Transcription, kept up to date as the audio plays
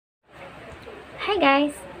Hi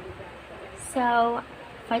guys! So,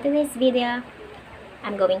 for today's video,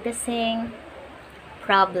 I'm going to sing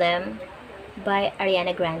Problem by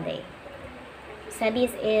Ariana Grande. So,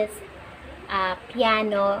 this is a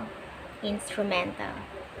piano instrumental.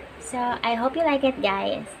 So, I hope you like it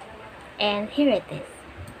guys. And here it is.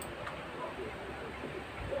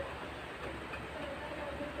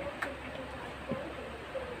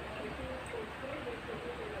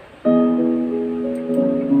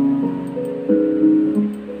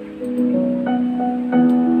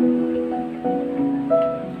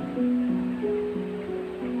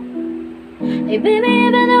 Hey baby,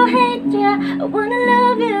 even though I hate ya, I wanna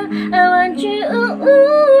love you, I want you, ooh,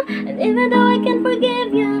 ooh. And even though I can't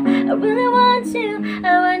forgive you, I really want you,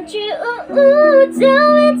 I want you, ooh, ooh.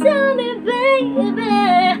 Tell me, baby,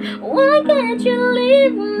 why can't you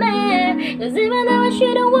leave me? Cause even though I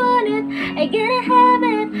shouldn't want it, I gotta have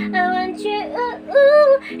it, I want you, ooh,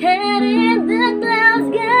 ooh. Head in the clouds,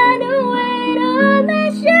 gotta wait on my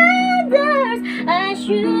shoulders. I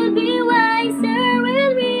should be wiser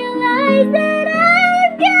and realize that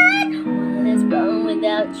I've got one less problem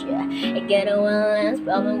without you. I got a one less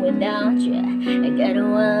problem without you. I got a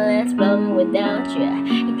one less problem without you.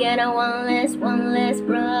 I got a one less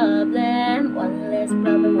problem. One less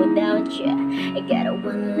problem without you. I got a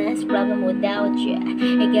one less problem without you.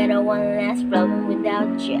 I got a one less problem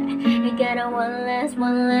without you. I got a one less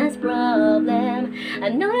problem. I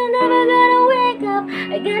know you're never gonna wake up.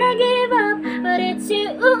 I gotta give up, but it's you.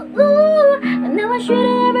 Ooh, ooh. I know I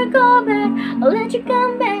shouldn't ever call back. I'll let you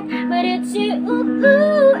come back, but it's you. Ooh,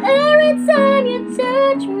 ooh. Every time you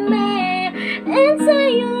touch me and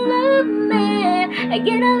say you love me, I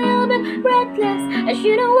get a little bit breathless. I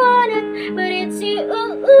shouldn't want it, but it's you.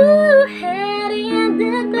 Ooh, ooh. Head in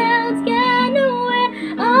the clouds, got away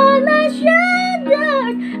on my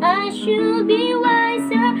shoulders. I should be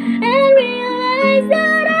wiser and realize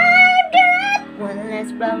that I've got one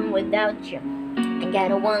less problem without you. I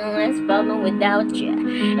got a one less problem without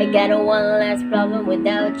you. I got a one less problem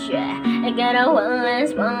without you. I got a one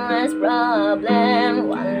less problem.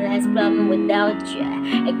 One less problem without you.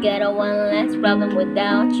 I got a one less problem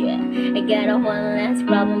without you. I got a one less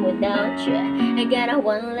problem without you. I got a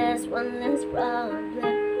one less problem.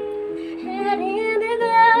 Head in the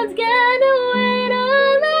clouds, gotta wait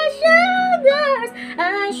on my shoulders.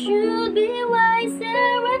 I should be wiser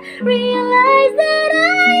and realize that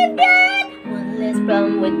I've got one less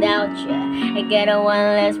problem without you. I got a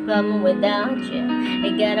one less problem without you. I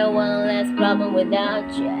got a one less problem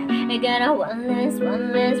without you. I got a one less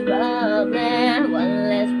problem. One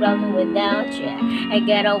less problem without you. I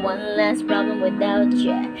got a one less problem without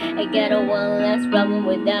you. I got a one less problem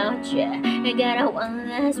without you. I got a one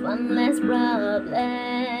less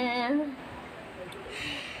problem.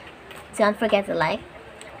 Don't forget to like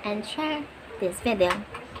and share this video.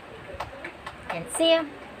 And see you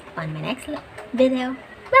on my next video.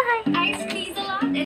 Bye!